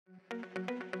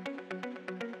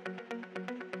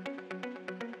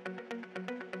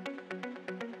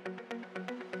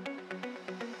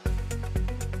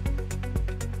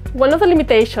One of the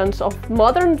limitations of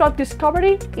modern drug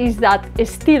discovery is that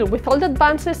still, with all the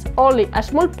advances, only a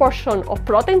small portion of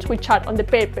proteins which are on the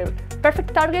paper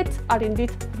perfect targets are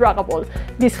indeed druggable.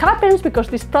 This happens because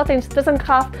these proteins doesn't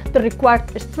have the required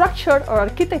structure or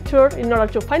architecture in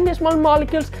order to find the small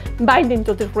molecules binding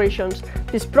to these regions.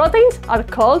 These proteins are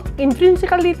called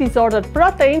intrinsically disordered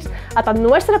proteins, and at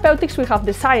Nuage Therapeutics we have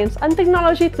the science and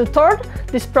technology to turn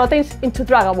these proteins into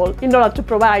druggable in order to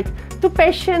provide to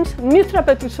patients new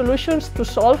therapeutic solutions to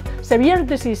solve severe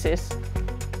diseases.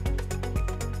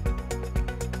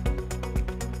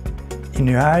 In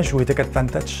Nuage, we take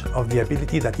advantage of the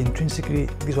ability that intrinsically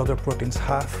disordered proteins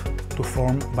have to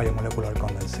form biomolecular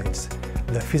condensates.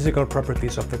 The physical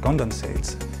properties of the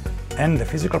condensates and the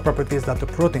physical properties that the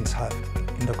proteins have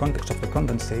in the context of the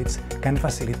condensates can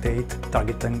facilitate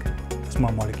targeting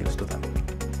small molecules to them.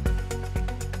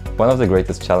 One of the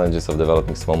greatest challenges of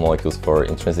developing small molecules for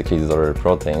intrinsically disordered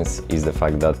proteins is the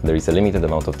fact that there is a limited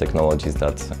amount of technologies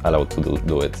that allow to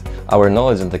do it. Our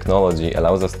knowledge and technology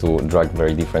allows us to drug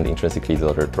very different intrinsically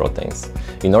disordered proteins.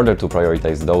 In order to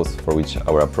prioritize those for which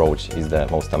our approach is the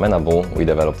most amenable, we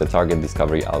developed a target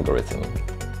discovery algorithm.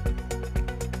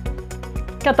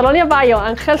 CataloniaBio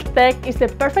and HealthTech is the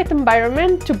perfect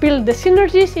environment to build the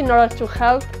synergies in order to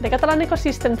help the Catalan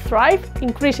ecosystem thrive,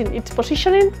 increasing its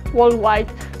positioning worldwide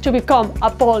to become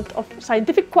a pole of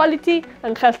scientific quality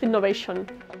and health innovation.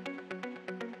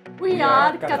 We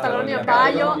are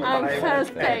CataloniaBio and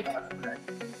HealthTech.